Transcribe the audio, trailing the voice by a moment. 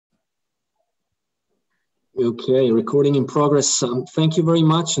Okay, recording in progress. Thank you very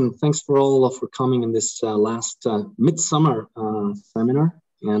much, and thanks for all for coming in this last midsummer seminar,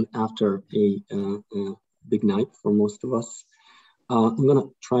 and after a big night for most of us. I'm gonna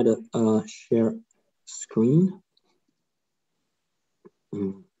try to share screen.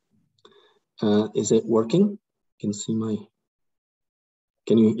 Is it working? Can you see my?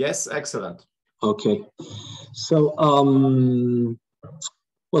 Can you? Yes, excellent. Okay, so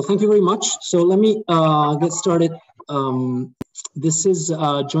well, thank you very much. So let me get started. This is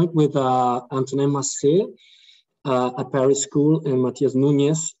joint with Antonin Mace at Paris School and Matias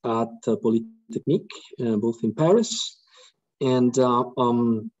Nunez at Polytechnique, both in Paris. And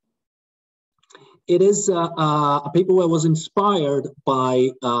it is a paper that was inspired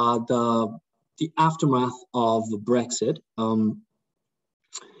by the aftermath of Brexit. And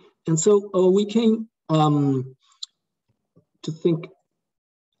so we came to think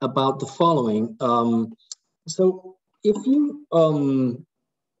about the following. So if you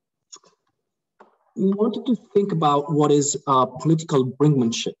wanted to think about what is political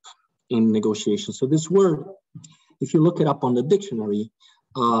brinkmanship in negotiations. So this word, if you look it up on the dictionary,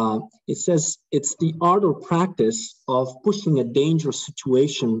 it says it's the art or practice of pushing a dangerous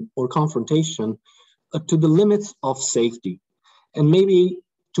situation or confrontation to the limits of safety, and maybe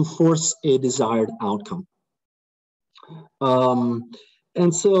to force a desired outcome.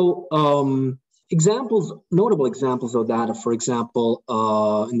 And so notable examples of that are, for example,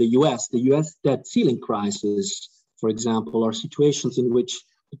 in the US debt ceiling crisis, for example, are situations in which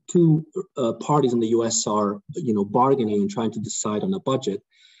the two parties in the US are, bargaining and trying to decide on a budget.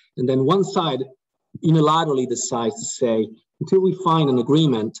 And then one side unilaterally decides to say, until we find an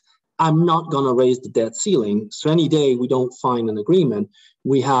agreement, I'm not going to raise the debt ceiling. So any day we don't find an agreement,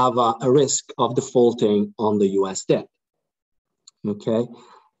 we have a risk of defaulting on the US debt. Okay,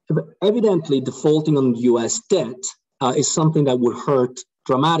 evidently defaulting on US debt is something that would hurt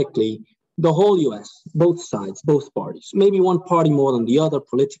dramatically the whole US, both sides, both parties. Maybe one party more than the other,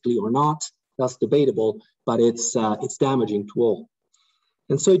 politically or not, that's debatable, but it's damaging to all.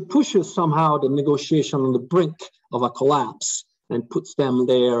 And so it pushes somehow the negotiation on the brink of a collapse and puts them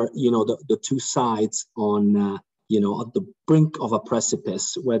there, the two sides on, at the brink of a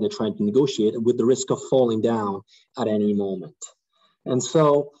precipice where they're trying to negotiate with the risk of falling down at any moment. And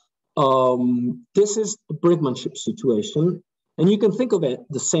so this is a brinkmanship situation. And you can think of it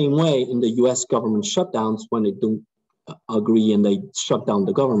the same way in the US government shutdowns when they don't agree and they shut down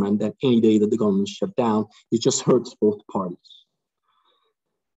the government, that any day that the government shut down, it just hurts both parties.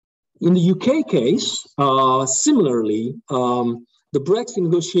 In the UK case, similarly, the Brexit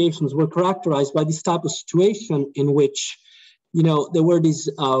negotiations were characterized by this type of situation in which, there were these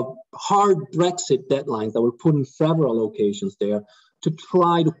hard Brexit deadlines that were put in several occasions there to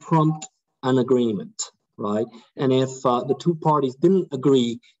try to prompt an agreement, right? And if the two parties didn't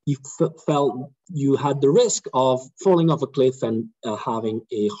agree, you felt you had the risk of falling off a cliff and having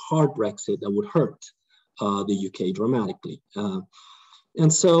a hard Brexit that would hurt the UK dramatically.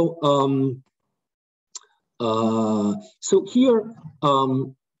 And so, so here,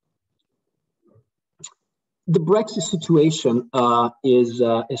 the Brexit situation is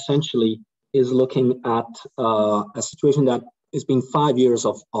essentially looking at a situation that has been 5 years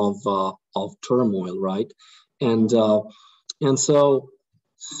of turmoil, right? And so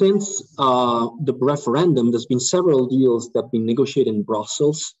since the referendum, there's been several deals that have been negotiated in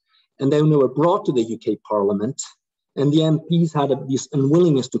Brussels, and then they were brought to the UK Parliament, and the MPs had this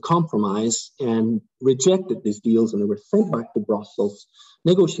unwillingness to compromise and rejected these deals, and they were sent back to Brussels,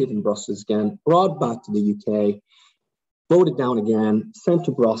 negotiated in Brussels again, brought back to the UK, voted down again, sent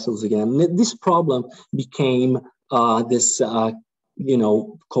to Brussels again. And this problem became this,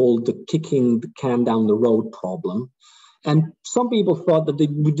 called the kicking the can down the road problem. And some people thought that they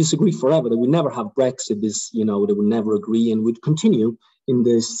would disagree forever. They would never have Brexit, they would never agree and would continue in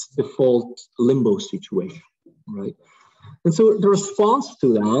this default limbo situation, right? And so the response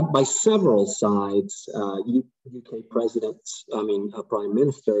to that by several sides, UK presidents, prime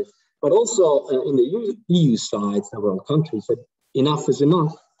ministers, but also in the EU side, several countries said, enough is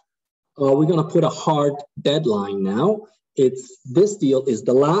enough. We're going to put a hard deadline now. This deal is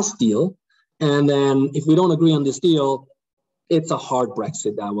the last deal. And then if we don't agree on this deal, it's a hard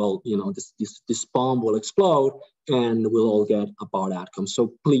Brexit that will, this bomb will explode and we'll all get a bad outcome.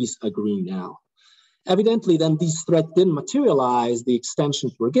 So please agree now. Evidently, then these threats didn't materialize, the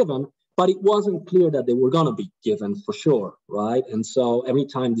extensions were given, but it wasn't clear that they were going to be given for sure, right? And so every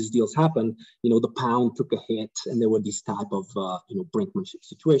time these deals happened, the pound took a hit and there were these type of, brinkmanship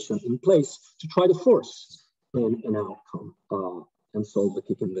situation in place to try to force an outcome and solve the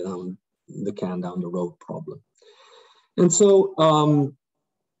kicking down the can down the road problem. And so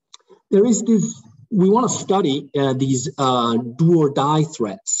there is this, we want to study these do or die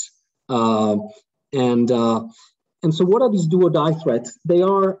threats. And so what are these do or die threats? They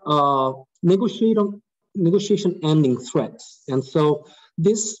are negotiation ending threats. And so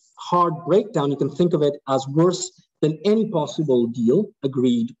this hard breakdown, you can think of it as worse than any possible deal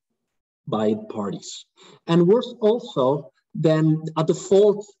agreed by parties. And worse also than a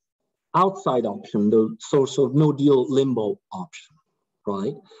default outside option, the source of no deal limbo option,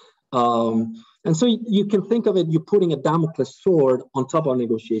 right? And so you can think of it, you're putting a Damocles sword on top of a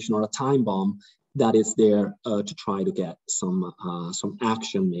negotiation or a time bomb that is there to try to get some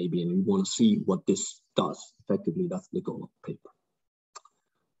action maybe, and you want to see what this does. Effectively, that's the goal of the paper.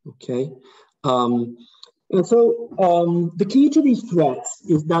 Okay. And so the key to these threats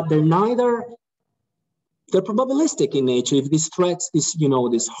is that they're probabilistic in nature. If these threats, this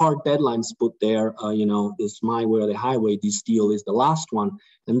hard deadlines put there, this my way or the highway, this deal is the last one,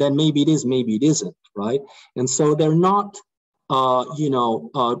 and then maybe it is, maybe it isn't, right? And so they're not,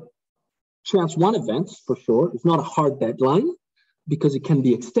 chance one events for sure. It's not a hard deadline because it can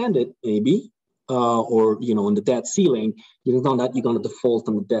be extended maybe, or on the debt ceiling, it's not that you're going to default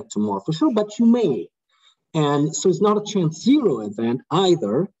on the debt tomorrow for sure, but you may. And so it's not a chance zero event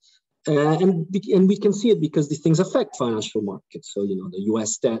either. And we can see it because these things affect financial markets. So, the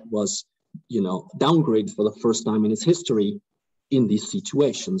US debt was, downgraded for the first time in its history in these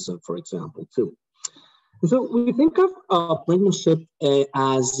situations, for example, too. And so we think of brinkmanship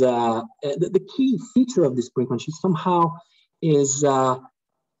as the key feature of this brinkmanship somehow is,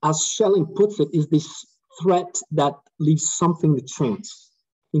 as Schelling puts it, is this threat that leaves something to chance.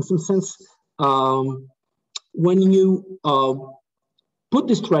 In some sense, when you put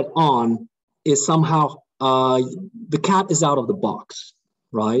this threat on, is somehow the cat is out of the box,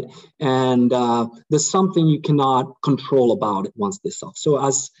 right? And there's something you cannot control about it once this off. So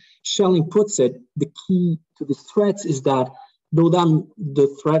as Schelling puts it, the key to these threats is that though then the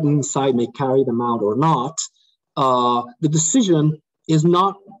threatening side may carry them out or not, the decision is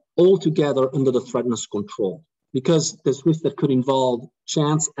not altogether under the threatener's control, because there's risk that could involve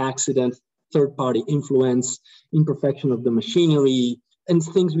chance, accident, third-party influence, imperfection of the machinery, and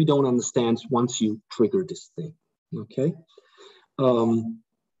things we don't understand once you trigger this thing, okay?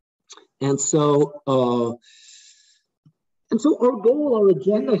 And so our goal, our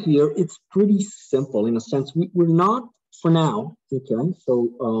agenda here, it's pretty simple in a sense. We're not, for now, okay?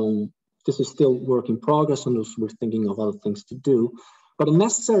 So this is still work in progress, and we're thinking of other things to do. But a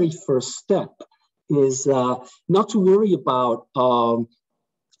necessary first step is not to worry about the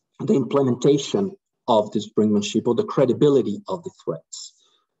implementation of this brinkmanship or the credibility of the threats.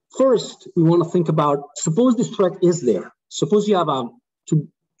 First, we want to think about, suppose this threat is there. Suppose you have two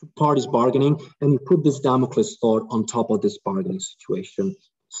parties bargaining and you put this Damocles sword on top of this bargaining situation,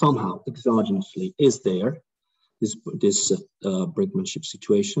 somehow exogenously is there, this brinkmanship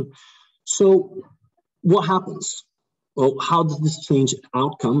situation. So what happens? Well, how does this change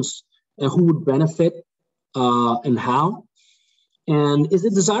outcomes, and who would benefit and how? And is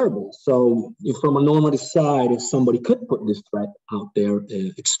it desirable? So if from a normative side, if somebody could put this threat out there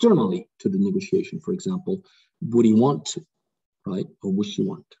externally to the negotiation, for example, would he want to, right? Or would she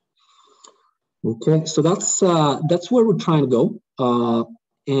want to? Okay, so that's where we're trying to go.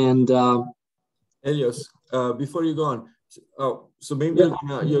 Helios, before you go on, so maybe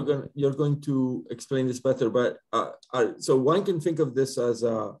you're going to explain this better, but so one can think of this as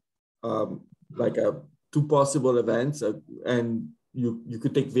like two possible events, and you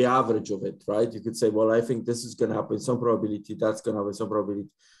could take the average of it, right? You could say, well, I think this is going to happen some probability, that's going to happen some probability.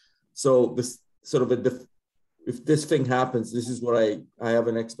 So this sort of if this thing happens, this is what I have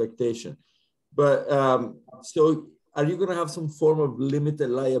an expectation. But so are you going to have some form of limited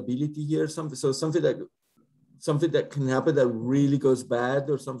liability here? Something that can happen that really goes bad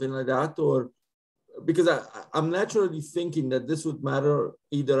or something like that? Or because I'm naturally thinking that this would matter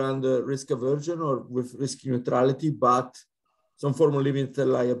either under risk aversion or with risk neutrality, but some form of limited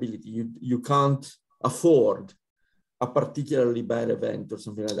liability. You can't afford a particularly bad event or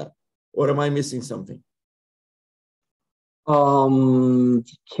something like that. Or am I missing something? You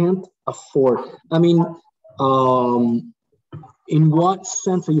can't afford. I mean, in what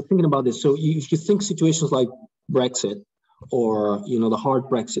sense are you thinking about this? So if you think situations like Brexit, or the hard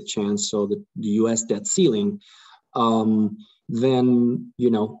Brexit chance, so the US debt ceiling, then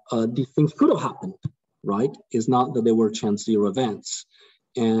these things could have happened, right? It's not that they were chance zero events,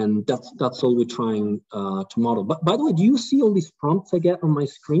 and that's all we're trying to model. But by the way, do you see all these prompts I get on my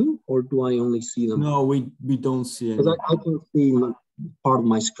screen, or do I only see them? No, we don't see any. Because I can see part of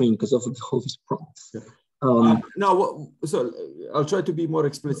my screen because of all these prompts. No, so I'll try to be more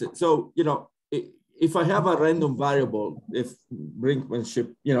explicit. So, if I have a random variable, if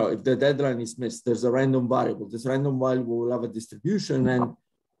Brinkmanship, if the deadline is missed, there's a random variable. This random variable will have a distribution and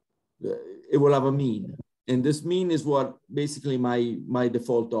it will have a mean. And this mean is what basically my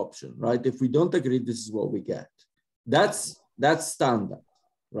default option, right? If we don't agree, this is what we get. That's standard,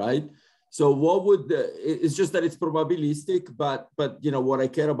 right? So what would it's just that it's probabilistic, but what I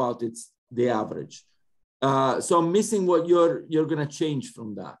care about it's the average. So I'm missing what you're going to change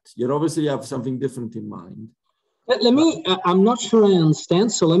from that. You obviously have something different in mind. Let me. I'm not sure I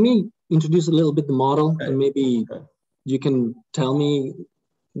understand. So let me introduce a little bit the model, and maybe you can tell me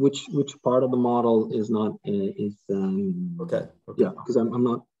which part of the model is not okay. Yeah, because I'm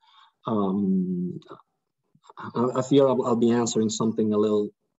not. I fear I'll be answering something a little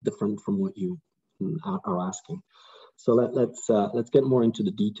different from what you are asking. So let's get more into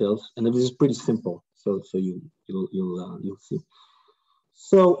the details, and this is pretty simple. So you'll see.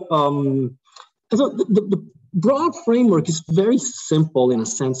 So the broad framework is very simple in a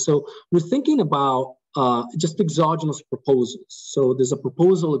sense. So we're thinking about just exogenous proposals. So there's a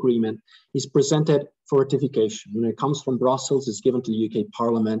proposal agreement is presented for ratification. When it comes from Brussels, it's given to the UK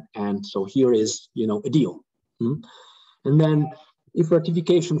Parliament, and so here is a deal. And then if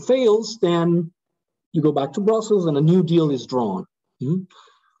ratification fails, then you go back to Brussels and a new deal is drawn.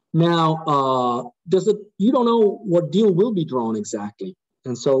 Now, you don't know what deal will be drawn exactly.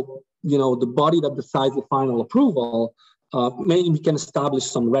 And so, the body that decides the final approval, maybe we can establish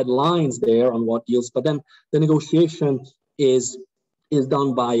some red lines there on what deals, but then the negotiation is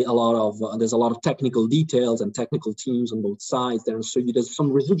done by there's a lot of technical details and technical teams on both sides there. And so there's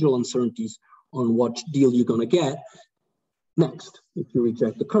some residual uncertainties on what deal you're going to get next if you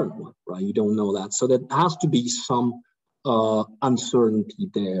reject the current one, right? You don't know that. So there has to be some uncertainty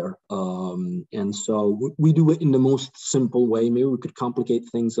there. And so we do it in the most simple way. Maybe we could complicate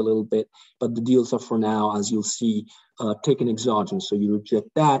things a little bit, but the deals are for now, as you'll see, taken exogenous. So you reject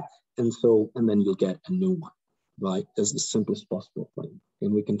that, and then you'll get a new one, right? That's the simplest possible thing.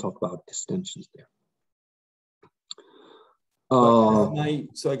 And we can talk about extensions there.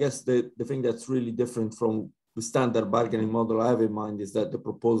 So I guess the thing that's really different from the standard bargaining model I have in mind is that the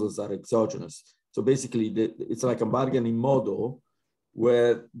proposals are exogenous. So basically, it's like a bargaining model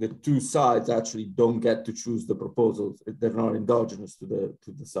where the two sides actually don't get to choose the proposals; they're not endogenous to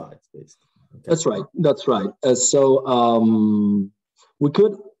the sides, basically. Okay. That's right. That's right. So we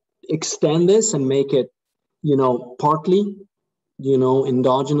could extend this and make it, partly,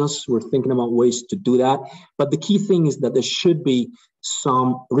 endogenous. We're thinking about ways to do that. But the key thing is that there should be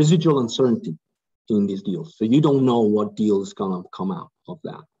some residual uncertainty in these deals. So you don't know what deal is going to come out of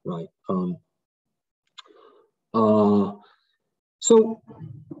that, right? So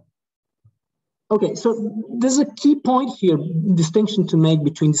there's a key point here, distinction to make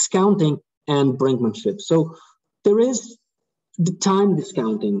between discounting and brinkmanship. So there is the time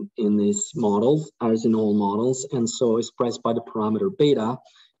discounting in these models, as in all models, and so expressed by the parameter beta.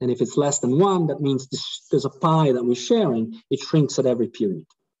 And if it's less than 1, that means there's a pie that we're sharing. It shrinks at every period,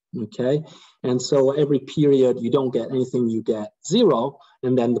 okay? And so every period you don't get anything, you get 0,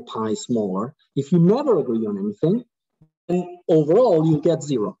 and then the pie is smaller. If you never agree on anything, then overall you get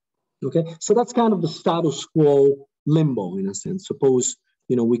 0, okay? So that's kind of the status quo limbo in a sense. Suppose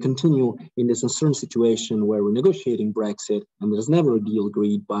we continue in this uncertain situation where we're negotiating Brexit and there's never a deal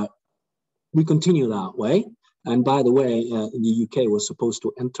agreed, but we continue that way. And by the way, the UK was supposed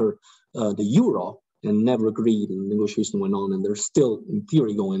to enter the euro and never agreed, and the negotiation went on, and they're still in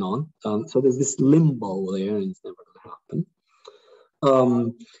theory going on. So there's this limbo there, and it's never going to happen.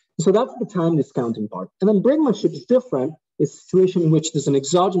 So that's the time discounting part. And then brinkmanship is different. It's a situation in which there's an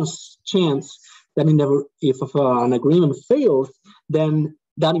exogenous chance that if an agreement fails, then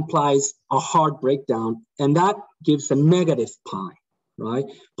that implies a hard breakdown, and that gives a negative pie, right?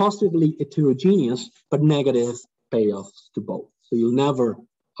 Positively heterogeneous, but negative payoffs to both. So you'll never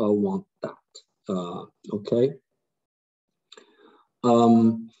want that, okay?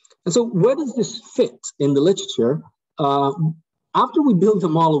 And so where does this fit in the literature? After we built the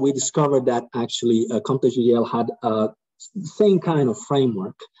model, we discovered that actually Comte GDL had the same kind of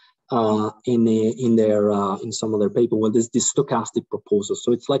framework in some of their paper, where there's this stochastic proposal.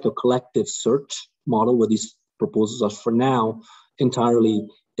 So it's like a collective search model where these proposals are for now entirely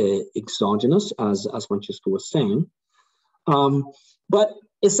exogenous, as Francesco was saying. But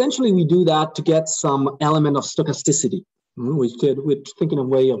essentially we do that to get some element of stochasticity. We're thinking of a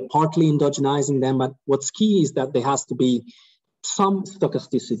way of partly endogenizing them, but what's key is that there has to be some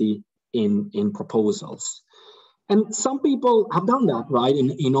stochasticity in proposals. And some people have done that, right?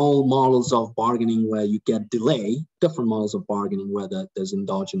 In all models of bargaining where you get delay, different models of bargaining where there's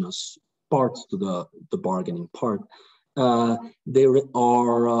endogenous parts to the bargaining part. There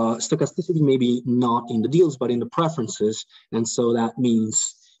are stochasticity, maybe not in the deals, but in the preferences. And so that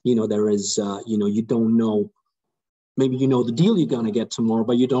means, there is, you don't know, maybe you know the deal you're going to get tomorrow,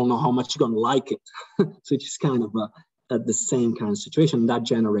 but you don't know how much you're going to like it. So it's just kind of the same kind of situation that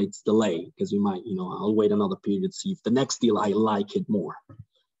generates delay, because you might, I'll wait another period to see if the next deal I like it more,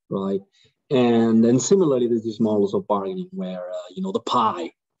 right? And then similarly, there's these models of bargaining where, the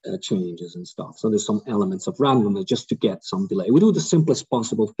pie changes and stuff. So there's some elements of randomness just to get some delay. We do the simplest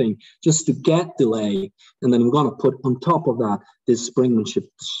possible thing just to get delay, and then we're going to put on top of that this Brinkmanship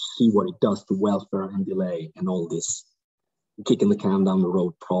to see what it does to welfare and delay and all this kicking the can down the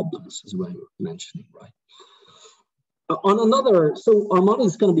road problems, as we were mentioning, right? So our model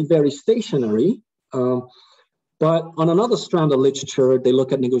is going to be very stationary, but on another strand of literature, they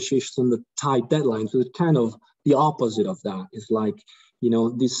look at negotiations on the tight deadline. So it's kind of the opposite of that. It's like,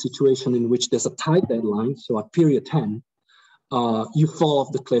 this situation in which there's a tight deadline. So at period 10, you fall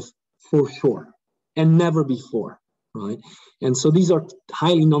off the cliff for sure and never before, right? And so these are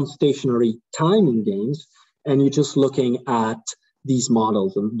highly non-stationary timing games, and you're just looking at these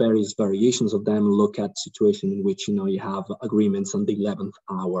models and various variations of them, look at situation in which, you have agreements on the 11th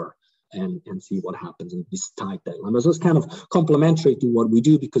hour and see what happens in this tight deadline. But so it's kind of complementary to what we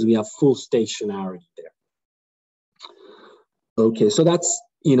do because we have full stationarity there. Okay, so that's,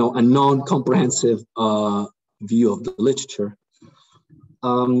 a non-comprehensive view of the literature.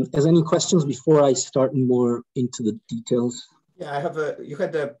 Has any questions before I start more into the details? Yeah, I have you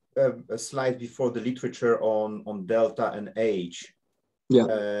had a slide before the literature on delta and H. Yeah.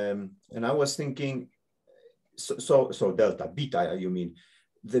 And I was thinking, so delta, beta, you mean.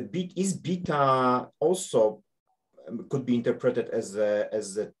 Is beta also could be interpreted as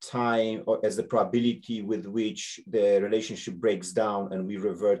the time or as the probability with which the relationship breaks down and we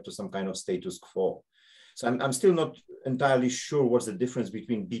revert to some kind of status quo. So I'm still not entirely sure what's the difference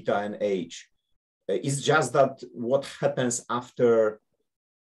between beta and H. It's just that what happens after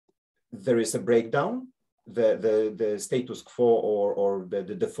there is a breakdown, the status quo or the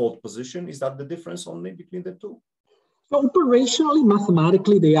default position, is that the difference only between the two? So operationally,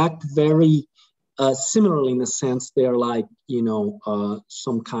 mathematically, they act very similarly in the sense they're like,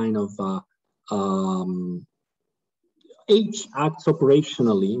 some kind of H acts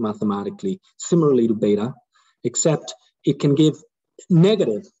operationally, mathematically, similarly to beta, except it can give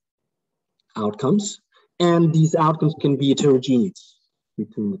negative outcomes, and these outcomes can be heterogeneous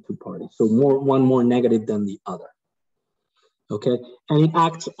between the two parties. So one more negative than the other. Okay, and it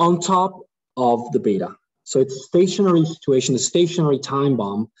acts on top of the beta. So it's a stationary situation, a stationary time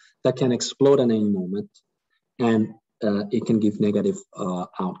bomb that can explode at any moment, and it can give negative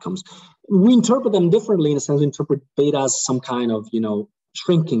outcomes. We interpret them differently in a sense. We interpret beta as some kind of,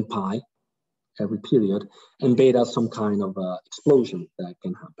 shrinking pie every period, and beta as some kind of explosion that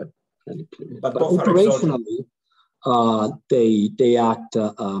can happen any period. But operationally, they act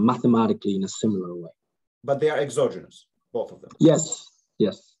mathematically in a similar way. But they are exogenous, both of them. Yes.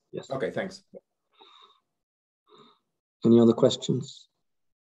 Okay, thanks. Any other questions?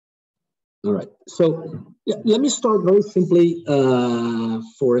 All right, so let me start very simply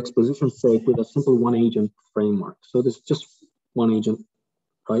for exposition's sake with a simple one agent framework. So there's just one agent,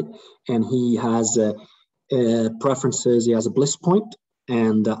 right? And he has preferences, he has a bliss point,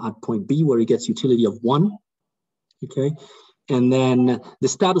 and at point B where he gets utility of 1, okay? And then the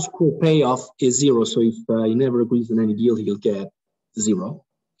status quo payoff is 0. So if he never agrees on any deal, he'll get 0.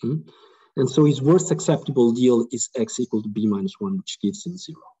 And so his worst acceptable deal is x equal to b minus 1, which gives him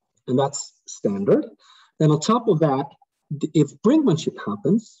 0. And that's standard. Then on top of that, if brinkmanship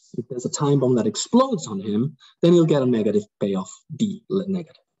happens, if there's a time bomb that explodes on him, then he'll get a negative payoff D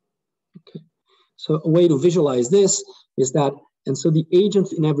negative. Okay. So a way to visualize this is that, and so the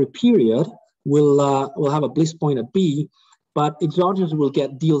agents in every period will have a bliss point at B, but exogenous will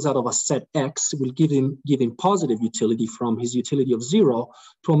get deals out of a set X, will give him positive utility from his utility of 0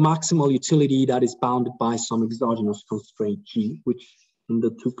 to a maximal utility that is bounded by some exogenous constraint G, which in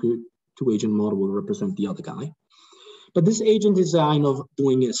the two-agent model will represent the other guy. But this agent is kind of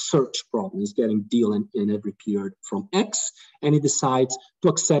doing a search problem. He's getting deal in every period from X, and he decides to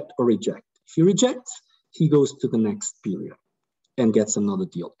accept or reject. If he rejects, he goes to the next period and gets another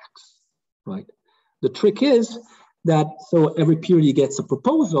deal X, right? The trick is that, so every period he gets a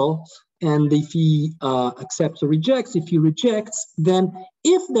proposal, and if he accepts or rejects, if he rejects, then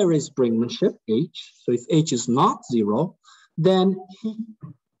if there is brinkmanship, H, so if H is not 0, then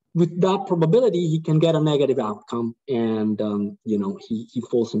with that probability, he can get a negative outcome, and you know, he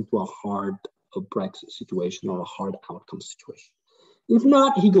falls into a hard Brexit situation or a hard outcome situation. If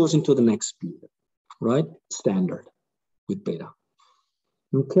not, he goes into the next period, right? Standard with beta.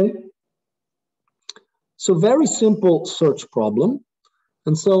 Okay. So very simple search problem.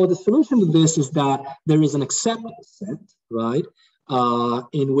 And so the solution to this is that there is an acceptance set, right?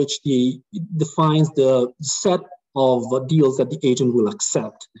 In which defines the set of deals that the agent will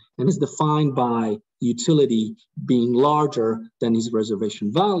accept, and is defined by the utility being larger than his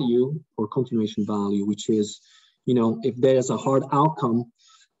reservation value or continuation value, which is, you know, if there's a hard outcome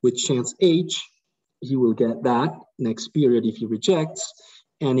with chance H, he will get that next period if he rejects.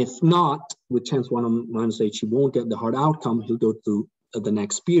 And if not, with chance 1 minus H, he won't get the hard outcome. He'll go to the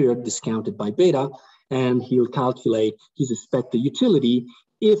next period discounted by beta, and he'll calculate his expected utility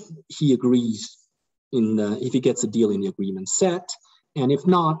if he agrees if he gets a deal in the agreement set, and if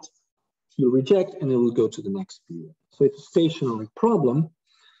not, he'll reject and it will go to the next period. So it's a stationary problem.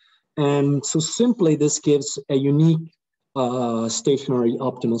 And so simply this gives a unique stationary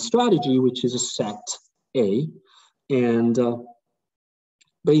optimal strategy, which is a set A. And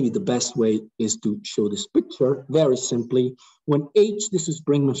maybe the best way is to show this picture very simply. When H, this is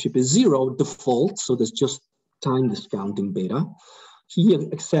Brinkmanship, is 0, default, so there's just time discounting beta. He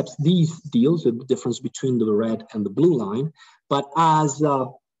accepts these deals, the difference between the red and the blue line. But as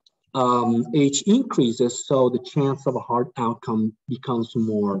H increases, so the chance of a hard outcome becomes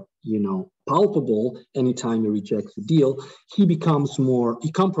more, you know, palpable anytime he rejects a deal. He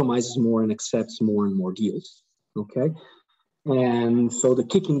compromises more and accepts more and more deals, okay? And so the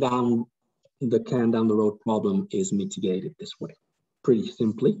kicking down the can down the road problem is mitigated this way, pretty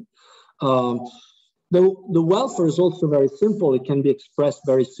simply. The welfare is also very simple. It can be expressed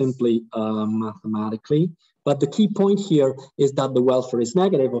very simply mathematically. But the key point here is that the welfare is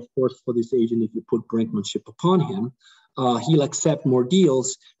negative, of course, for this agent. If you put Brinkmanship upon him, he'll accept more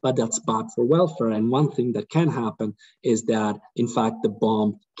deals, but that's bad for welfare. And one thing that can happen is that, in fact, the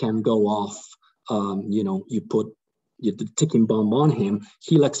bomb can go off. You know, you put the ticking bomb on him.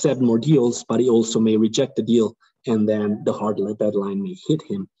 He'll accept more deals, but he also may reject the deal, and then the hard deadline may hit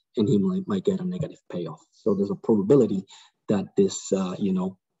him, and he might get a negative payoff. So there's a probability that this, you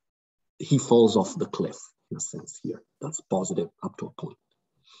know, he falls off the cliff in a sense here. That's positive up to a point.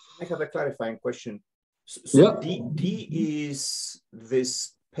 I have a clarifying question. So yeah. D is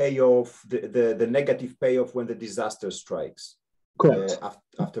this payoff, the negative payoff when the disaster strikes. Correct.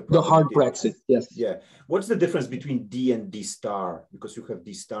 After the hard Brexit, yes. Yeah. What's the difference between D and D star? Because you have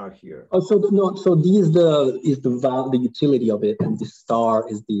D star here. Oh, so no. So D is the utility of it, and the star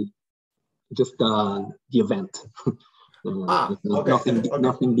is the event. Okay.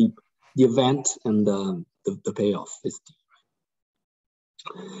 Nothing deep. The event and the payoff is D.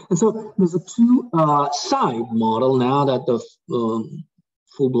 And so there's a two-side model now that the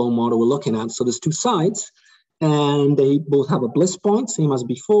full-blown model we're looking at. So there's two sides. And they both have a bliss point, same as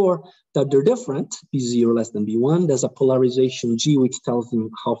before, that they're different, B0 less than B1. There's a polarization G, which tells them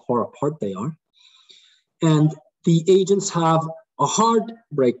how far apart they are. And the agents have a hard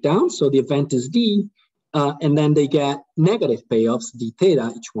breakdown, so the event is D, and then they get negative payoffs, D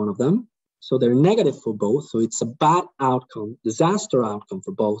theta, each one of them. So they're negative for both, so it's a bad outcome, disaster outcome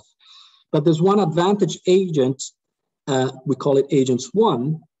for both. But there's one advantage agent, we call it agents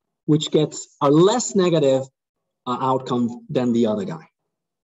 1, which gets a less negative outcome than the other guy,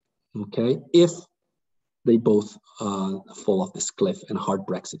 okay, if they both fall off this cliff and hard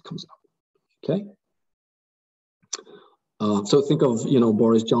Brexit comes out, okay? So think of, you know,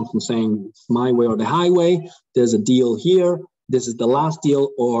 Boris Johnson saying, it's my way or the highway. There's a deal here. This is the last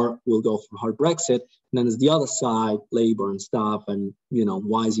deal, or we'll go for hard Brexit. And then there's the other side, labor and stuff. And, you know,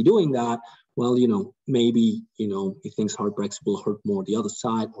 why is he doing that? Well, you know, maybe, you know, he thinks hard Brexit will hurt more the other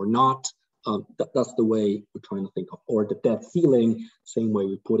side or not. That's the way we're trying to think of, or the debt ceiling, same way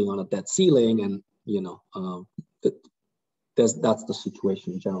we're putting on a debt ceiling, and you know, that's the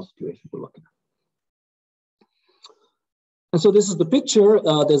situation, general situation we're looking at. And so this is the picture.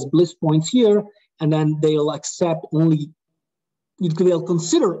 There's bliss points here, and then they'll accept only, they'll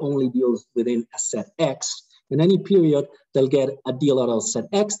consider only deals within a set X. In any period, they'll get a deal out of set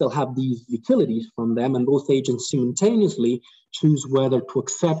X. They'll have these utilities from them, and both agents simultaneously choose whether to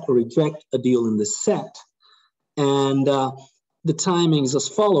accept or reject a deal in this set. And the timings as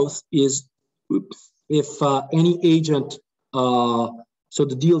follows is, if any agent, so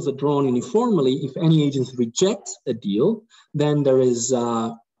the deals are drawn uniformly, if any agent rejects a deal, then there is,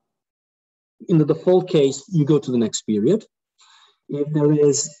 in the default case, you go to the next period. If there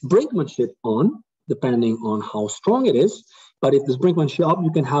is Brinkmanship on, depending on how strong it is, But if there's Brinkmanship,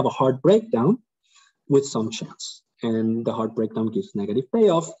 you can have a hard breakdown with some chance. And the hard breakdown gives negative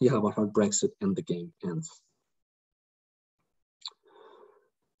payoff. You have a hard Brexit and the game ends.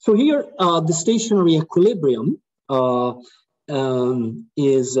 So here, the stationary equilibrium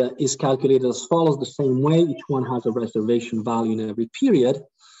is calculated as follows, the same way. Each one has a reservation value in every period,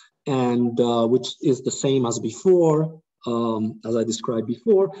 and which is the same as before, as I described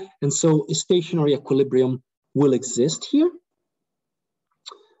before. And so a stationary equilibrium will exist here.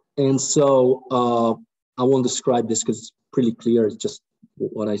 And so I won't describe this because it's pretty clear. It's just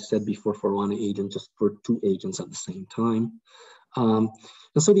what I said before for one agent, just for two agents at the same time. And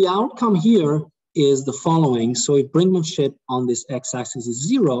so the outcome here is the following. So if Brinkmanship on this x-axis is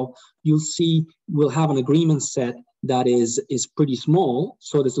 0, you'll see we'll have an agreement set that is pretty small.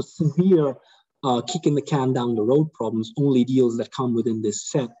 So there's a severe kicking the can down the road problems. Only deals that come within this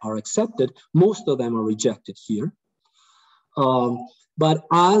set are accepted. Most of them are rejected here. But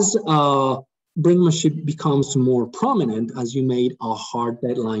as Brinkmanship becomes more prominent, as you made a hard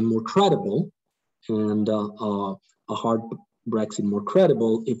deadline more credible and a hard Brexit more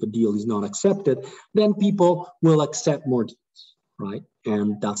credible, if a deal is not accepted, then people will accept more deals, right?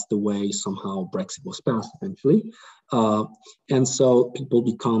 And that's the way somehow Brexit was passed eventually. And so people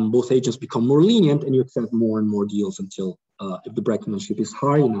become, both agents become more lenient, and you accept more and more deals until if the Brinkmanship is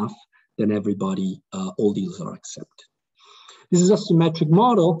high enough, then everybody, all deals are accepted. This is a symmetric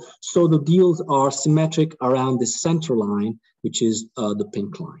model, so the deals are symmetric around this center line, which is the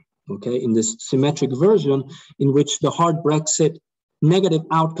pink line. Okay, in this symmetric version, in which the hard Brexit negative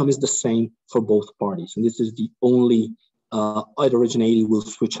outcome is the same for both parties. And this is the only heterogeneity will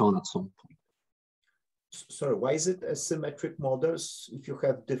switch on at some point. Sorry, why is it asymmetric models if you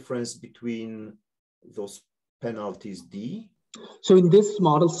have difference between those penalties D? So in this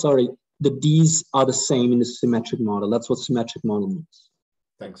model, sorry, the D's are the same in the symmetric model. That's what symmetric model means.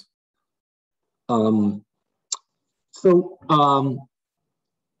 Thanks.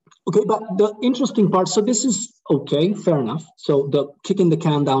 Okay, but the interesting part, so this is okay, fair enough. So the kicking the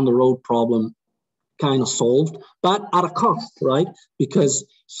can down the road problem kind of solved, but at a cost, right? Because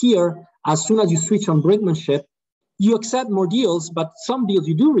here, as soon as you switch on Brinkmanship, you accept more deals, but some deals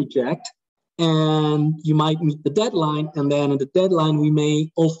you do reject, and you might meet the deadline, and then at the deadline, we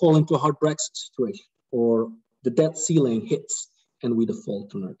may all fall into a hard Brexit situation, or the debt ceiling hits, and we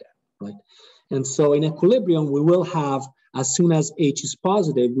default on our debt, right? And so in equilibrium, we will have, as soon as H is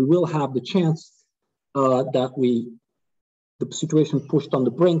positive, we will have the chance that the situation pushed on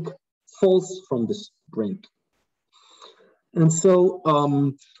the brink falls from this brink. And so,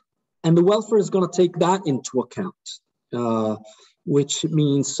 and the welfare is going to take that into account, which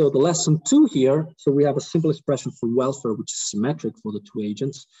means, so the lesson 2 here, so we have a simple expression for welfare, which is symmetric for the two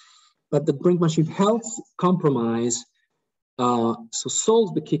agents, but the Brinkmanship helps compromise, so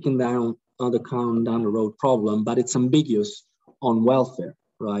solves the kicking down the can down the road problem, but it's ambiguous on welfare,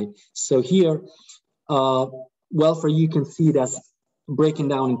 right? So here, welfare, you can see it as breaking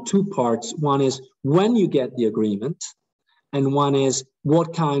down in 2 parts. One is when you get the agreement, and one is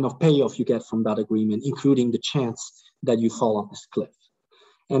what kind of payoff you get from that agreement, including the chance that you fall off this cliff.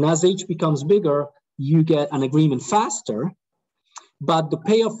 And as H becomes bigger, you get an agreement faster, but the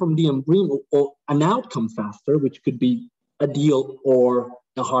payoff from the agreement, or an outcome faster, which could be a deal or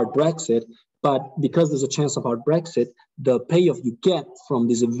a hard Brexit, but because there's a chance of hard Brexit, the payoff you get from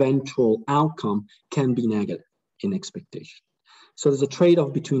this eventual outcome can be negative in expectation. So there's a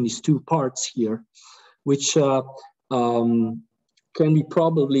trade-off between these 2 parts here, which can be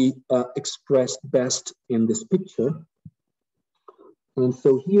probably expressed best in this picture. And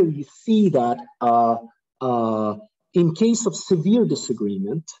so here you see that in case of severe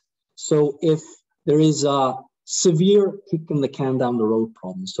disagreement, so if there is a severe kicking the can down the road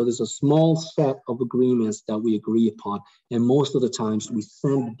problem, so there's a small set of agreements that we agree upon, and most of the times we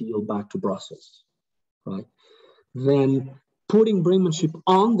send the deal back to Brussels, right? Then putting Brinkmanship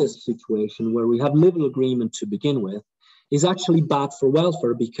on this situation where we have little agreement to begin with is actually bad for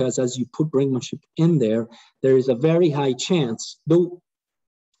welfare, because as you put Brinkmanship in there, there is a very high chance, though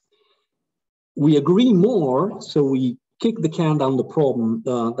we agree more, so we kick the can down the problem,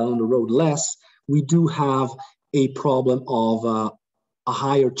 down the road less, we do have a problem of a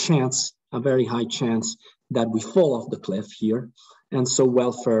higher chance, a very high chance that we fall off the cliff here. And so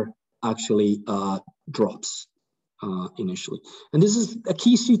welfare actually drops initially. And this is a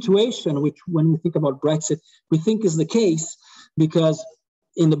key situation, which when we think about Brexit, we think is the case, because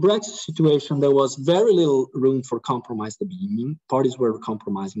in the Brexit situation, there was very little room for compromise at the beginning. Parties were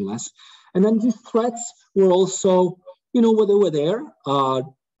compromising less. And then these threats were also, you know, they were there.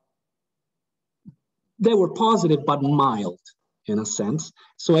 they were positive but mild in a sense.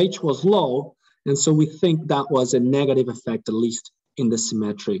 So H was low, and so we think that was a negative effect, at least in the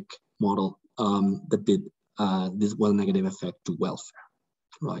symmetric model, that did this negative effect to welfare,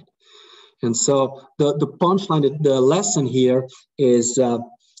 right? And so the punchline, the lesson here is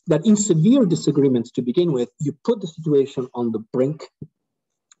that in severe disagreements to begin with, you put the situation on the brink,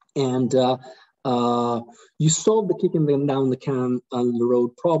 and you solve the kicking them down the can on the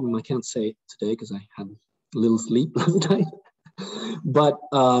road problem. I can't say it today because I had a little sleep last night,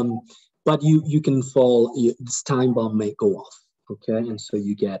 but you can fall. This time bomb may go off, okay, and so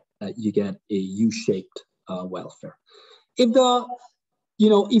you get a U-shaped welfare.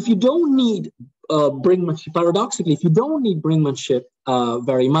 If you don't need brinkmanship, paradoxically, if you don't need brinkmanship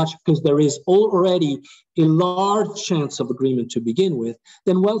very much because there is already a large chance of agreement to begin with,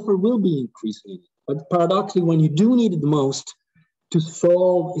 then welfare will be increasing. But paradoxically, when you do need it the most to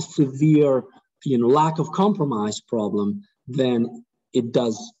solve a severe, lack of compromise problem, then it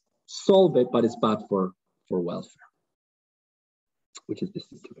does solve it, but it's bad for welfare, which is the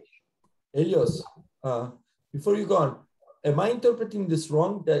situation. Helios, before you go on, am I interpreting this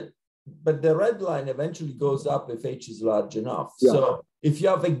wrong? But the red line eventually goes up if H is large enough. Yeah. So if you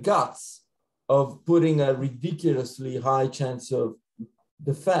have a guts of putting a ridiculously high chance of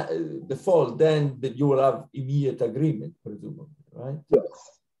the fall, then you will have immediate agreement, presumably, right? Yes.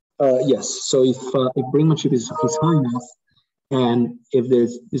 Yes. So if brinkmanship is high enough, and if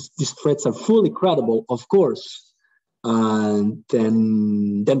these threats are fully credible, of course, then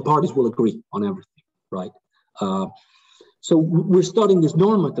parties will agree on everything, right? So we're starting this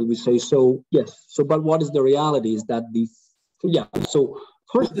normative. We say, so yes. So, but what is the reality is that So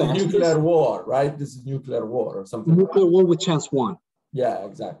first, this is nuclear war, right? This is nuclear war or something. Nuclear war with chance one. Yeah,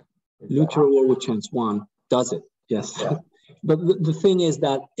 exactly. Nuclear war with chance one does it. Yes. Yeah. But the thing is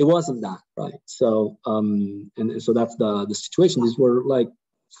that it wasn't that, right? So and so that's the situation. These were like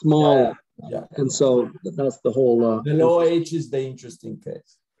small, and so that's the whole. The low H is the interesting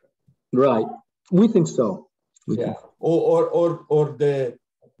case, right? We think so. Or the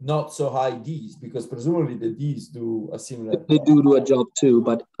not so high Ds, because presumably the Ds do a similar. They do a job too,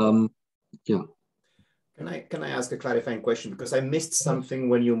 but yeah. Can I ask a clarifying question? Because I missed something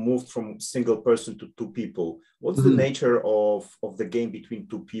when you moved from single person to two people. What's the nature of the game between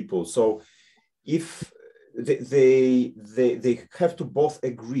two people? So if they have to both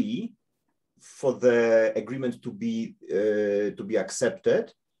agree for the agreement to be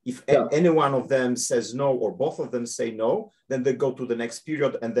accepted. If any one of them says no, or both of them say no, then they go to the next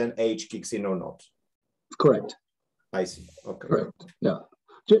period, and then H kicks in or not. Correct. I see. Okay. Correct. Yeah.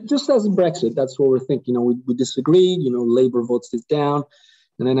 Just as in Brexit, that's what we're thinking. We disagreed. Labour votes this down,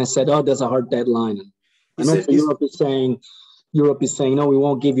 and then I said, "Oh, there's a hard deadline." And Europe is saying, "No, we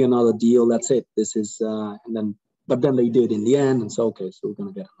won't give you another deal. That's it. This is." But then they did in the end, and so okay, so we're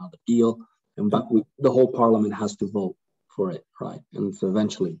going to get another deal, but the whole Parliament has to vote for it, right? And so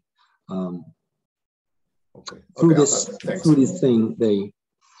eventually, through this thing,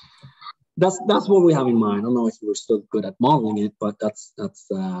 that's what we have in mind. I don't know if we're still good at modeling it, but that's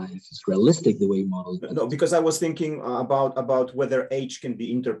it's realistic the way we model it. No, because I was thinking about whether H can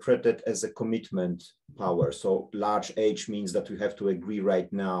be interpreted as a commitment power. So large H means that we have to agree right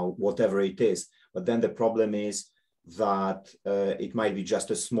now, whatever it is. But then the problem is that it might be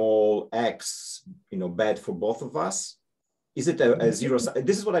just a small X, bad for both of us. Is it a zero?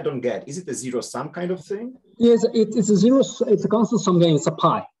 This is what I don't get. Is it a zero sum kind of thing? Yes, it's a zero. It's a constant sum game. It's a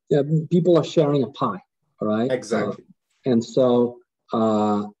pie. Yeah, people are sharing a pie. All right. Exactly. And so,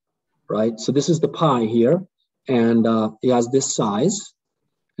 right. So this is the pie here, and it has this size.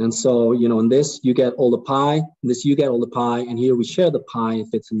 And so, in this you get all the pie. In this you get all the pie, and here we share the pie if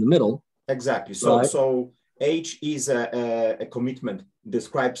it's in the middle. Exactly. So H is a commitment.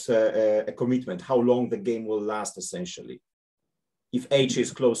 Describes a commitment. How long the game will last, essentially. If H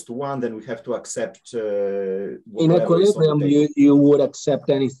is close to 1, then we have to accept. In equilibrium, you would accept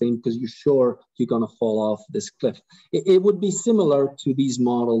anything because you're sure you're going to fall off this cliff. It would be similar to these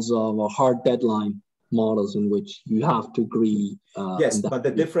models of hard deadline models in which you have to agree. Yes, but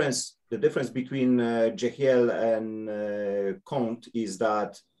the difference between Jehiel and Comte is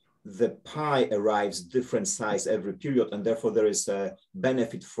that the pie arrives different size every period, and therefore there is a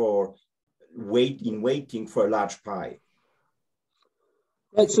benefit for waiting for a large pie.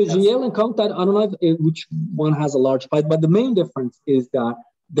 Right, so Jehiel and Comte, I don't know which one has a large pie, but the main difference is that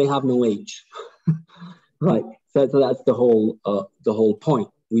they have no age. Right, so that's the whole point.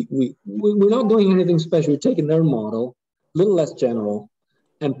 We're not doing anything special. We're taking their model, a little less general,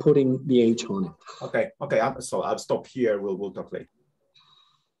 and putting the H on it. Okay. So I'll stop here. We'll talk later.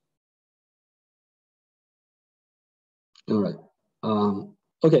 All right.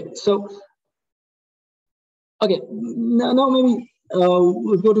 Okay, so, okay, now maybe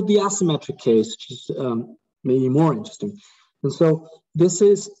we'll go to the asymmetric case, which is maybe more interesting. And so this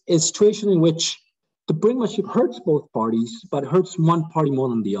is a situation in which the brinkmanship hurts both parties, but hurts one party more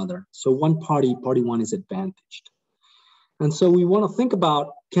than the other. So one party, party one, is advantaged. And so we want to think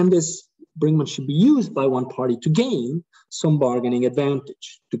about, can this brinkmanship be used by one party to gain some bargaining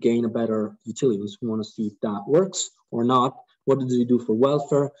advantage, to gain a better utility? We want to see if that works or not. What does it do for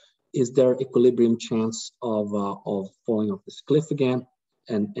welfare? Is there equilibrium chance of falling off this cliff again,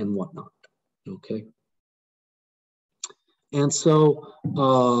 and whatnot? Okay. And so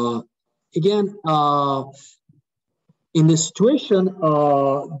again, in this situation,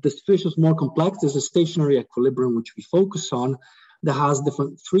 the situation is more complex. There's a stationary equilibrium which we focus on that has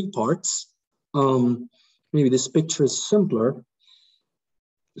different three parts. Maybe this picture is simpler.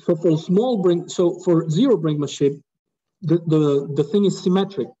 So for for zero brinkmanship, the thing is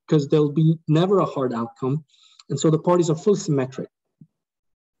symmetric because there'll be never a hard outcome, and so the parties are fully symmetric.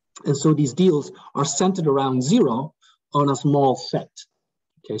 And so these deals are centered around zero on a small set.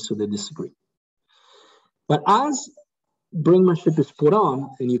 Okay, so they disagree. But as brinkmanship is put on,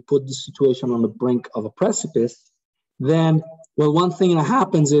 and you put the situation on the brink of a precipice, then, well, one thing that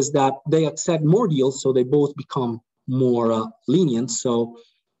happens is that they accept more deals, so they both become more lenient. So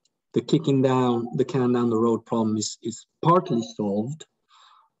the kicking down the can down the road problem is partly solved.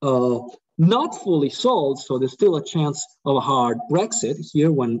 Not fully solved, so there's still a chance of a hard Brexit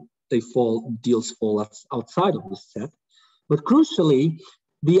here when deals fall outside of this set. But crucially,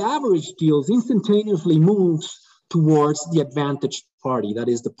 the average deals instantaneously moves towards the advantaged party. That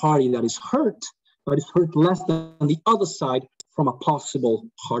is the party that is hurt, but is hurt less than the other side from a possible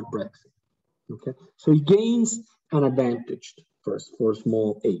hard Brexit. Okay, so he gains an advantage first for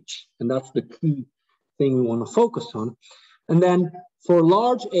small h, and that's the key thing we want to focus on. And then for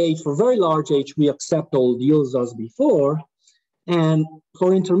large h, for very large h, we accept all deals as before. And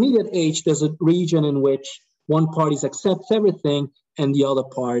for intermediate h, there's a region in which one party accepts everything and the other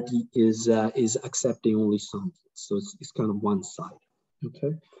party is accepting only something. So it's kind of one side.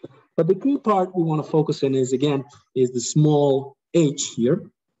 Okay, but the key part we want to focus on is the small h here,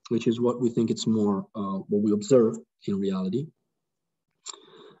 which is what we think it's more what we observe in reality.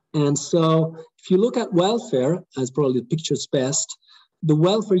 And so if you look at welfare, as probably the picture's best, the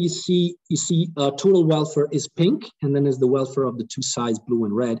welfare you see total welfare is pink, and then there's the welfare of the two sides, blue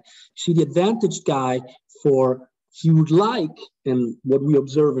and red. You see the advantaged guy he would like, and what we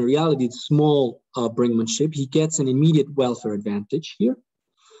observe in reality, it's small brinkmanship. He gets an immediate welfare advantage here,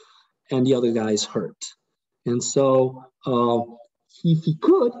 and the other guy is hurt. And so if he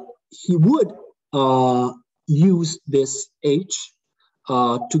could, he would use this H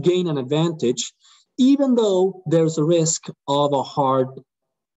to gain an advantage, even though there's a risk of a hard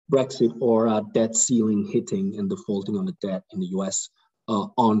Brexit or a debt ceiling hitting and defaulting on the debt in the US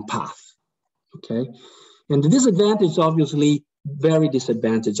on path. Okay, and the disadvantage is obviously very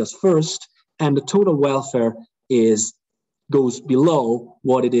disadvantageous first, and the total welfare goes below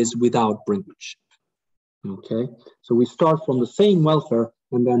what it is without brinkmanship. Okay, so we start from the same welfare,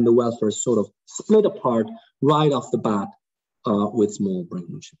 and then the welfare is sort of split apart right off the bat with small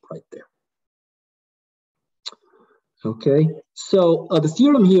brinkmanship right there. Okay, so the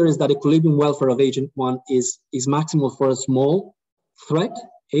theorem here is that equilibrium welfare of agent one is maximal for a small threat,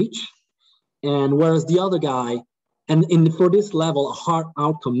 H, and whereas the other guy, for this level, a hard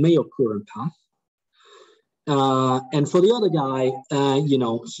outcome may occur in path. And for the other guy,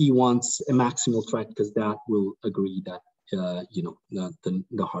 he wants a maximal threat because that will agree that,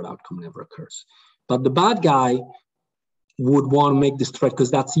 the hard outcome never occurs. But the bad guy would want to make this threat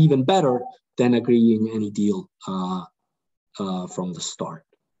because that's even better than agreeing any deal from the start.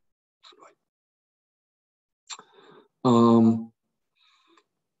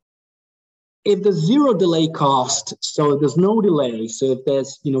 If there's zero delay cost, so there's no delay, so if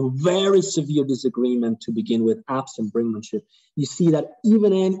there's very severe disagreement to begin with, absent brinkmanship, you see that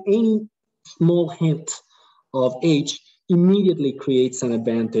even any small hint of H immediately creates an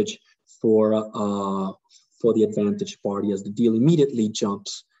advantage for the advantage party, as the deal immediately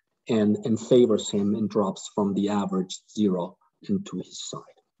jumps and favors him and drops from the average zero into his side.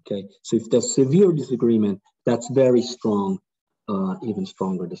 Okay, so if there's severe disagreement, that's very strong, even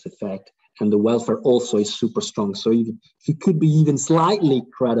stronger this effect. And the welfare also is super strong. So he could be even slightly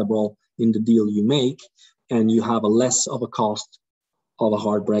credible in the deal you make, and you have a less of a cost of a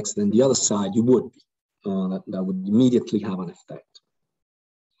hard Brexit than the other side, you would be. That would immediately have an effect.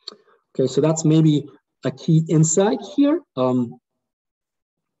 Okay, so that's maybe a key insight here.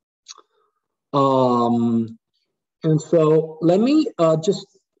 And so let me just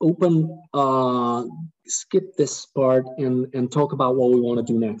skip this part and talk about what we want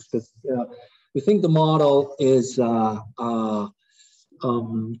to do next. Because we think the model is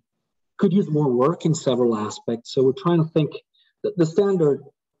could use more work in several aspects. So we're trying to think, the standard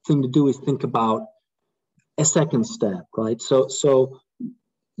thing to do is think about a second step, right? So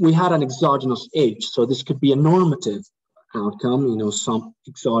we had an exogenous H. So this could be a normative outcome, some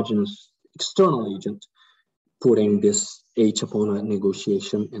exogenous external agent putting this H upon a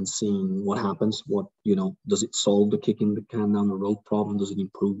negotiation and seeing what happens. Does it solve the kicking the can down the road problem? Does it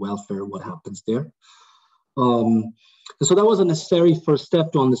improve welfare? What happens there? And so that was a necessary first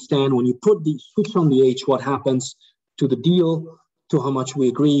step to understand when you put the switch on the H, what happens to the deal, to how much we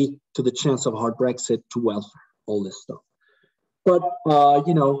agree, to the chance of a hard Brexit, to welfare, all this stuff. But,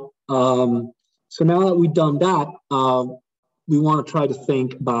 so now that we've done that, we want to try to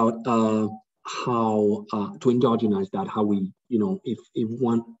think about how to endogenize that, how we, if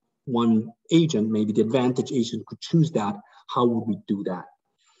one agent, maybe the advantage agent could choose that, how would we do that?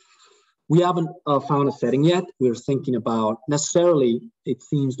 We haven't found a setting yet. We're thinking about necessarily, it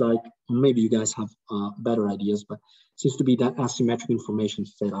seems like, maybe you guys have better ideas, but it seems to be that asymmetric information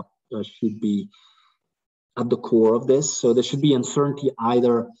setup should be at the core of this. So there should be uncertainty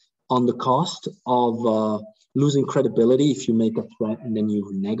either on the cost of losing credibility if you make a threat and then you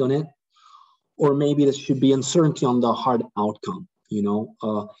renege on it, or maybe there should be uncertainty on the hard outcome.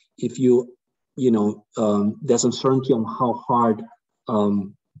 If there's uncertainty on how hard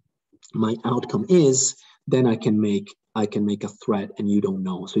my outcome is, then I can make a threat and you don't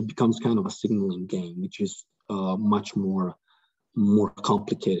know. So it becomes kind of a signaling game, which is much more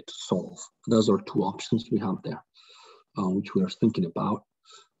complicated to solve. Those are two options we have there, which we are thinking about.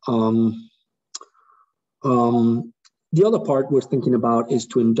 The other part we're thinking about is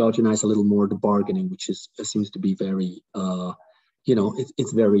to endogenize a little more the bargaining, which seems to be very,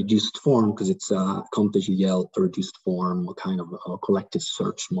 it's very reduced form because it's a Comte GL reduced form, a kind of a collective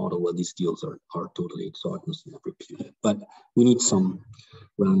search model where these deals are totally exogenous and reputed. But we need some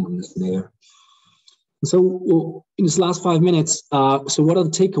randomness there. So in this last 5 minutes, so what are the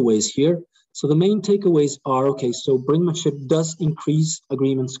takeaways here? So the main takeaways are, okay, so brinkmanship does increase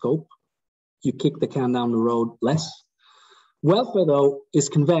agreement scope. You kick the can down the road less. Welfare, though, is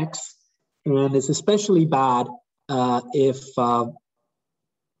convex, and it's especially bad if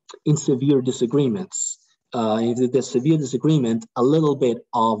in severe disagreements. If there's severe disagreement, a little bit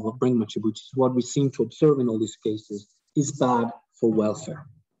of brinkmanship, which is what we seem to observe in all these cases, is bad for welfare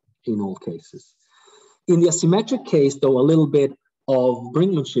in all cases. In the asymmetric case, though, a little bit of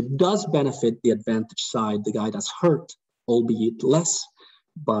brinkmanship does benefit the advantage side, the guy that's hurt, albeit less,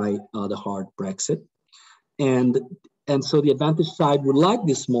 by the hard Brexit. And so the advantage side would like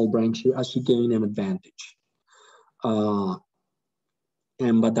this small branch here as you gain an advantage. But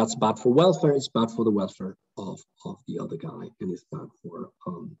that's bad for welfare. It's bad for the welfare of the other guy, and it's bad for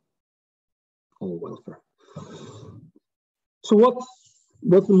all welfare. So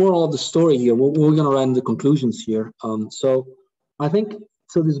what's the moral of the story here? We're going to run the conclusions here. So I think,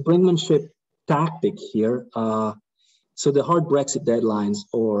 so this brinkmanship tactic here, so the hard Brexit deadlines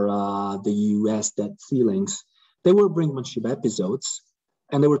or the US debt ceilings, they were brinkmanship episodes,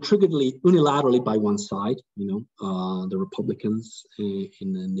 and they were triggered unilaterally by one side, the Republicans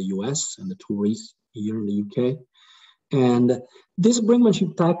in the US and the Tories here in the UK. And this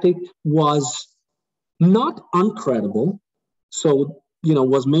brinkmanship tactic was not uncredible. So,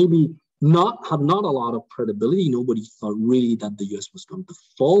 was maybe had not a lot of credibility. Nobody thought really that the US was going to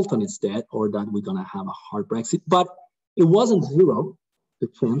default on its debt or that we're going to have a hard Brexit, but it wasn't zero, the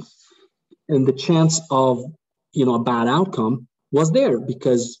chance. And the chance of, a bad outcome was there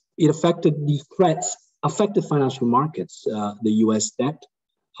because it affected these threats, affected financial markets. The US debt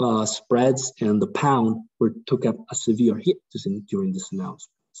spreads and the pound took up a severe hit during this announcement.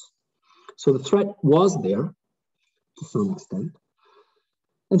 So the threat was there to some extent.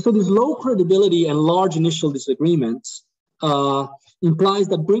 And so this low credibility and large initial disagreements implies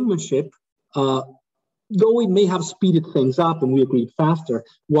that brinkmanship, though it may have speeded things up and we agreed faster,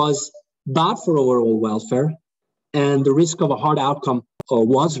 was bad for overall welfare, and the risk of a hard outcome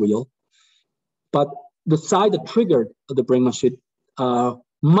was real. But the side that triggered the brinkmanship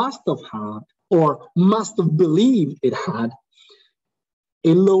must have had, or must have believed it had,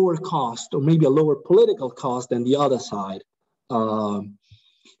 a lower cost, or maybe a lower political cost than the other side of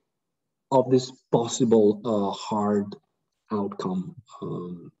this possible hard outcome.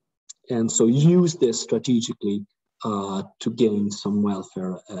 And so use this strategically to gain some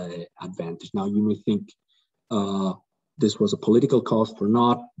welfare advantage. Now, you may think this was a political cost or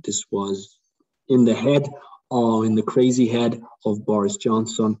not. This was in the head in the crazy head of Boris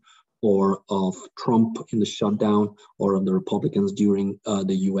Johnson or of Trump in the shutdown or of the Republicans during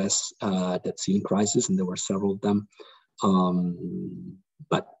the US debt ceiling crisis, and there were several of them.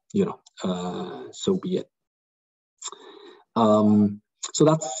 But, so be it. So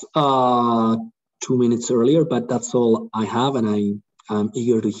that's 2 minutes earlier, but that's all I have, and I'm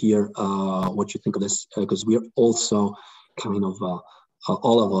eager to hear what you think of this, because we're also kind of,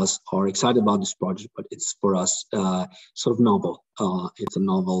 all of us are excited about this project, but it's for us sort of novel. It's a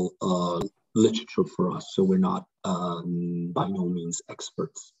novel literature for us, so we're not by no means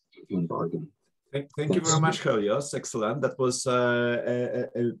experts in bargaining. Thank you very much, Helios. Excellent. That was a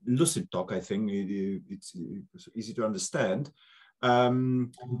lucid talk, I think. It's easy to understand. Are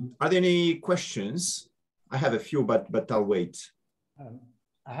there any questions? I have a few, but I'll wait.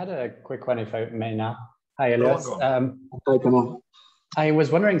 I had a quick one, if I may now. Hi, Helios. Hi, I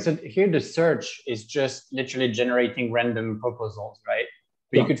was wondering, so here the search is just literally generating random proposals, right?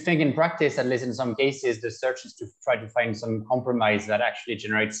 But you could think in practice, at least in some cases, the search is to try to find some compromise that actually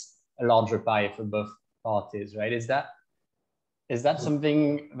generates a larger pie for both parties, right? Is that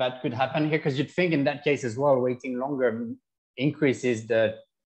something that could happen here? Because you'd think in that case as well, waiting longer increases the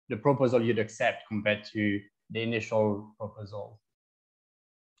proposal you'd accept compared to the initial proposal.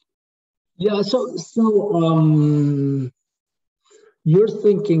 Yeah, so you're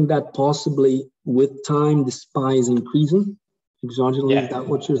thinking that possibly with time the pie is increasing exogenally? Yeah. Is that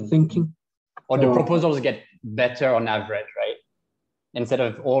what you're thinking? Or the proposals get better on average, right? Instead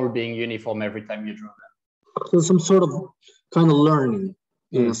of all being uniform every time you draw them. So some sort of kind of learning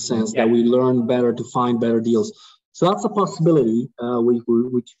in a sense that we learn better to find better deals. So that's a possibility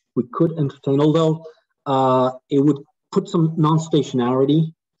which we could entertain, although it would put some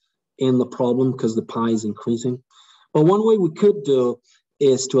non-stationarity in the problem because the pie is increasing. But one way we could do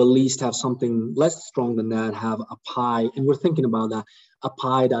is to at least have something less strong than that, have a pie, and we're thinking about that, a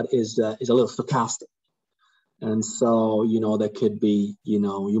pie that is a little stochastic. And so, there could be,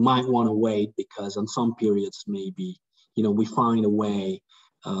 you might want to wait because on some periods, maybe, we find a way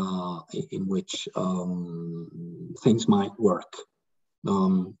in which things might work.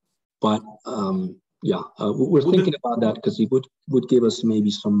 We're thinking about that because it would give us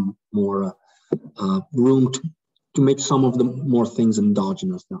maybe some more room to make some of the more things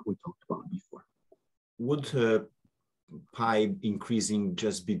endogenous that we talked about before. Would pi increasing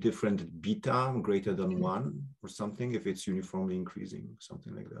just be different at beta greater than 1 or something if it's uniformly increasing,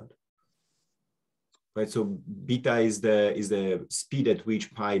 something like that? Right, so beta is the speed at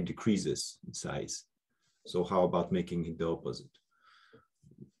which pi decreases in size. So how about making it the opposite?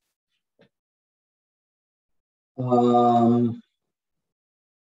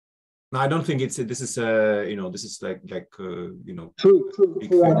 No, I don't think this is like True.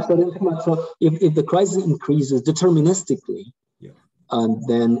 So if the crisis increases deterministically,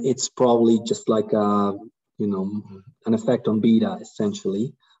 then it's probably just like an effect on beta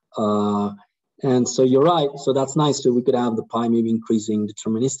essentially. And so you're right. So that's nice. So we could have the pi maybe increasing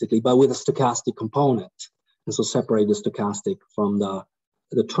deterministically, but with a stochastic component, and so separate the stochastic from the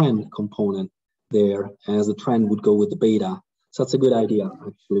trend component there, as the trend would go with the beta. So that's a good idea,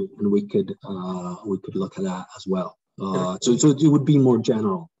 actually, and we could look at that as well. So it would be more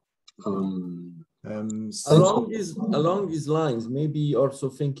general. Along these lines, maybe also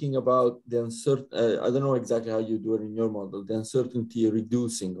thinking about the uncertainty. I don't know exactly how you do it in your model. The uncertainty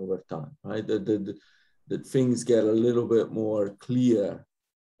reducing over time, right? That things get a little bit more clear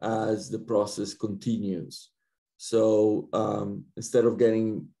as the process continues. So instead of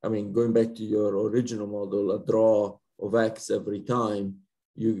going back to your original model, a draw of X every time,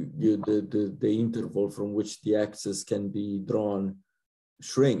 the interval from which the axis can be drawn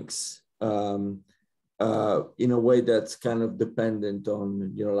shrinks in a way that's kind of dependent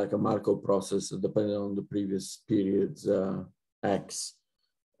on, like a Markov process, dependent on the previous period's X,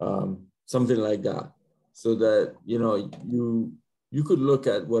 something like that. So that, you could look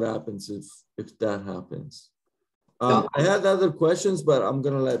at what happens if that happens. I had other questions, but I'm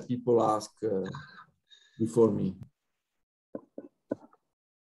gonna let people ask before me.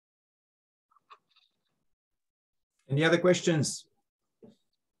 Any other questions?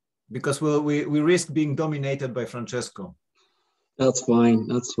 Because we risk being dominated by Francesco. That's fine.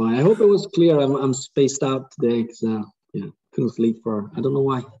 I hope it was clear. I'm spaced out today because couldn't sleep I don't know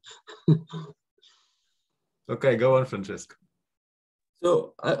why. Okay, go on, Francesco.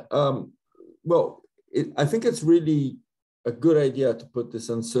 So I think it's really a good idea to put this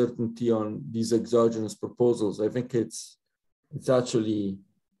uncertainty on these exogenous proposals. I think it's actually.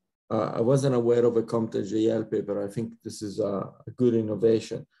 I wasn't aware of a Comte GL paper. I think this is a good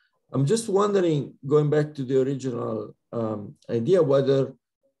innovation. I'm just wondering, going back to the original idea, whether,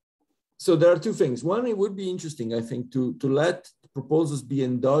 so there are two things. One, it would be interesting, I think, to let proposals be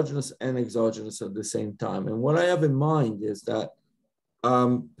endogenous and exogenous at the same time. And what I have in mind is that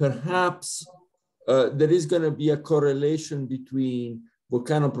perhaps there is going to be a correlation between what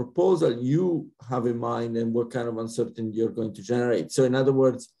kind of proposal you have in mind and what kind of uncertainty you're going to generate. So in other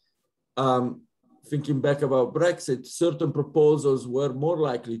words, thinking back about Brexit, certain proposals were more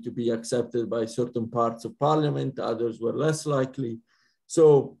likely to be accepted by certain parts of parliament, others were less likely.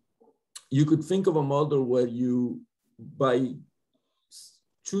 So you could think of a model where you, by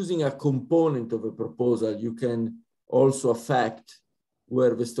choosing a component of a proposal, you can also affect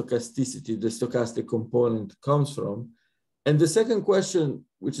where the stochasticity, the stochastic component comes from. And the second question,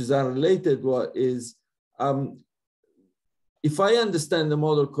 which is unrelated, is if I understand the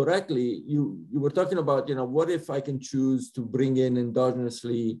model correctly, you were talking about, what if I can choose to bring in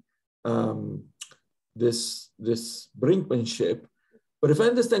endogenously this brinkmanship? But if I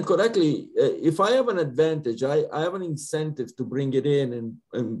understand correctly, if I have an advantage, I have an incentive to bring it in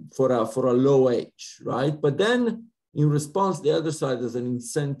and for a low H, right? But then in response, the other side has an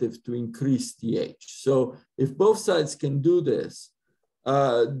incentive to increase the H. So if both sides can do this,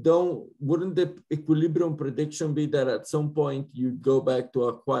 wouldn't the equilibrium prediction be that at some point you go back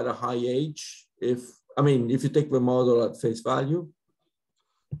to quite a high H? If you take the model at face value?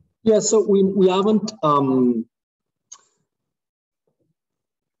 Yeah, so we haven't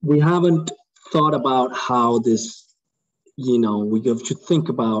thought about how this, we have to think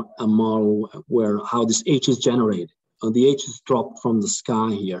about a model where how this H is generated. The H is dropped from the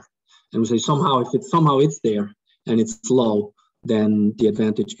sky here. And we say somehow, if it's there and it's low, then the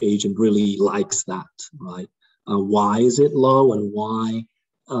advantage agent really likes that, right? Why is it low and why?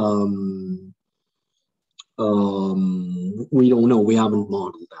 We don't know. We haven't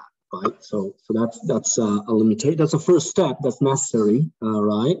modeled that, right? So that's a limitation. That's a first step that's necessary,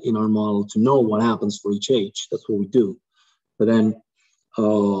 right, in our model to know what happens for each H. That's what we do. But then,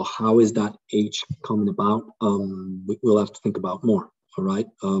 how is that H coming about? We'll have to think about more. All right.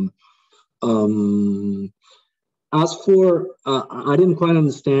 As for, I didn't quite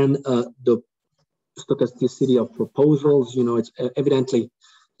understand the stochasticity of proposals. It's evidently,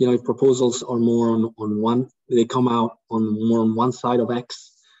 if proposals are more on one, they come out more on one side of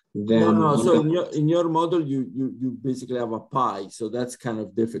X. Then no. So in your model, you basically have a pie. So that's kind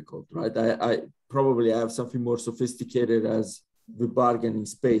of difficult, right? I probably have something more sophisticated as the bargaining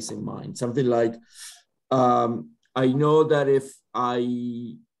space in mind. Something like, I know that if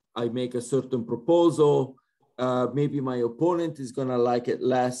I make a certain proposal, maybe my opponent is going to like it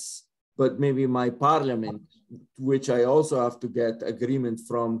less, but maybe my parliament, which I also have to get agreement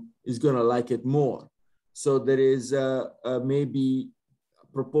from, is going to like it more. So there is maybe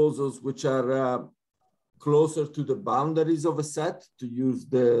proposals which are closer to the boundaries of a set, to use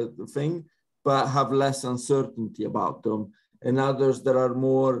the thing, but have less uncertainty about them. And others that are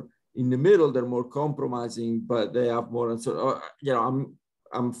more in the middle, they're more compromising, but they have more uncertainty.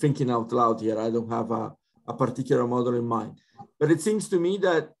 I'm thinking out loud here. I don't have a particular model in mind. But it seems to me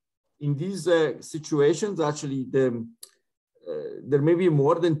that in these situations, actually, there may be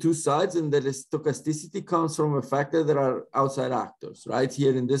more than two sides, and the stochasticity comes from the fact that there are outside actors, right?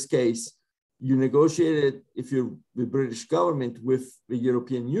 Here in this case, you negotiated, if you're the British government, with the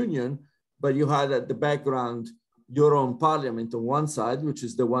European Union, but you had at the background your own parliament on one side, which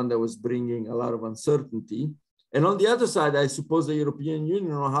is the one that was bringing a lot of uncertainty. And on the other side, I suppose the European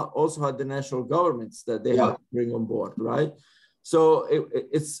Union also had the national governments that they had to bring on board, right? So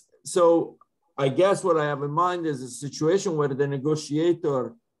so I guess what I have in mind is a situation where the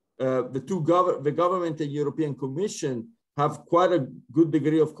negotiator, the government and European Commission have quite a good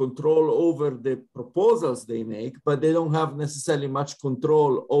degree of control over the proposals they make, but they don't have necessarily much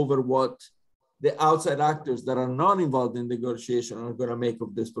control over what the outside actors that are not involved in negotiation are going to make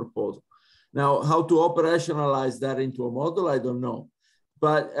of this proposal. Now, how to operationalize that into a model, I don't know.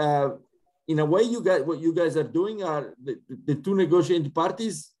 But in a way, what you guys are doing are the two negotiating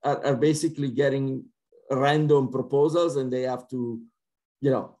parties are basically getting random proposals, and they have to,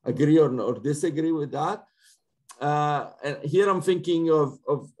 agree or disagree with that. And here I'm thinking of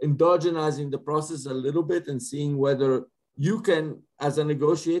endogenizing the process a little bit and seeing whether you can, as a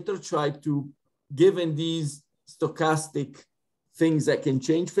negotiator, try to, given these stochastic things that can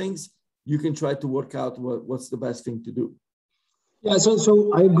change things, you can try to work out what's the best thing to do. Yeah,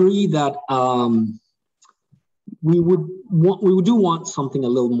 so I agree that we do want something a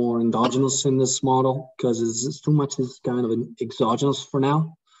little more endogenous in this model, because it's too much is kind of an exogenous for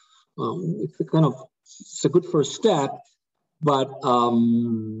now. It's a good first step, but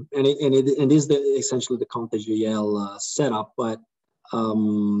it is essentially the Conte GL setup, but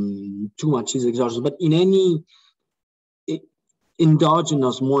too much is exhaustion. But in any more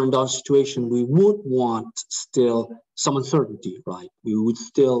endogenous situation, we would want still some uncertainty, right? We would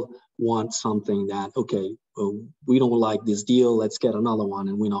still want something that, okay, we don't like this deal, let's get another one,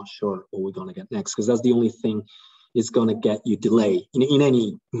 and we're not sure what we're going to get next, because that's the only thing is going to get you delay in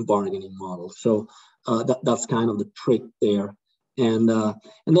any bargaining model. So that's kind of the trick there. And the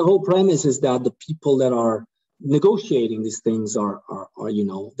whole premise is that the people that are negotiating these things are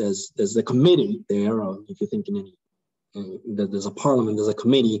there's a committee there, or if you think in any, there's a parliament, there's a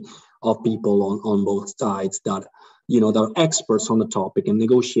committee of people on both sides that, that are experts on the topic and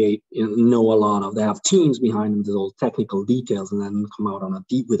negotiate, know a lot of, they have teams behind them, those technical details, and then come out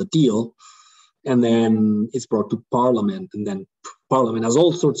with a deal. And then it's brought to Parliament, and then Parliament has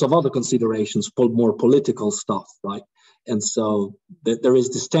all sorts of other considerations, more political stuff, right? And so there is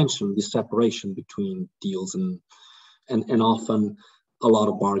this tension, this separation between deals, and often a lot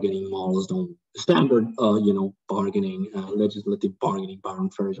of bargaining models don't standard, bargaining, legislative bargaining,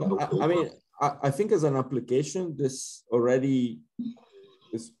 I mean, I think as an application, this already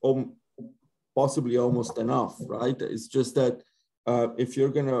is possibly almost enough, right? It's just that if you're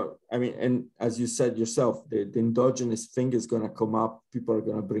gonna, and as you said yourself, the endogenous thing is gonna come up, people are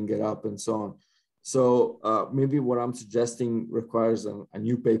gonna bring it up and so on. So maybe what I'm suggesting requires a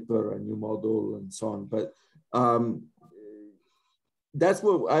new paper, a new model and so on. But that's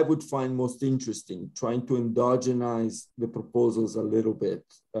what I would find most interesting, trying to endogenize the proposals a little bit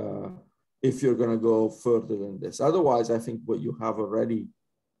if you're gonna go further than this. Otherwise, I think what you have already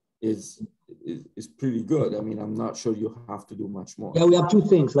is pretty good. I'm not sure you have to do much more. Yeah, we have two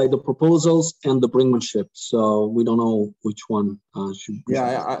things, like the proposals and the brinkmanship. So we don't know which one should be.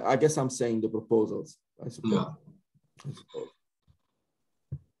 Yeah, I guess I'm saying the proposals, I suppose.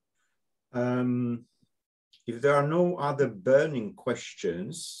 Yeah. If there are no other burning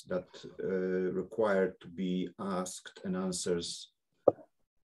questions that require to be asked and answers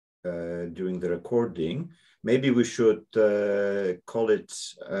during the recording, maybe we should call it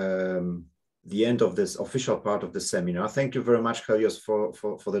the end of this official part of the seminar. Thank you very much, Helios, for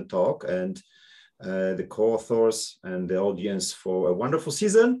the talk, and the co-authors and the audience for a wonderful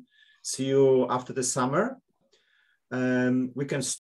season. See you after the summer. We can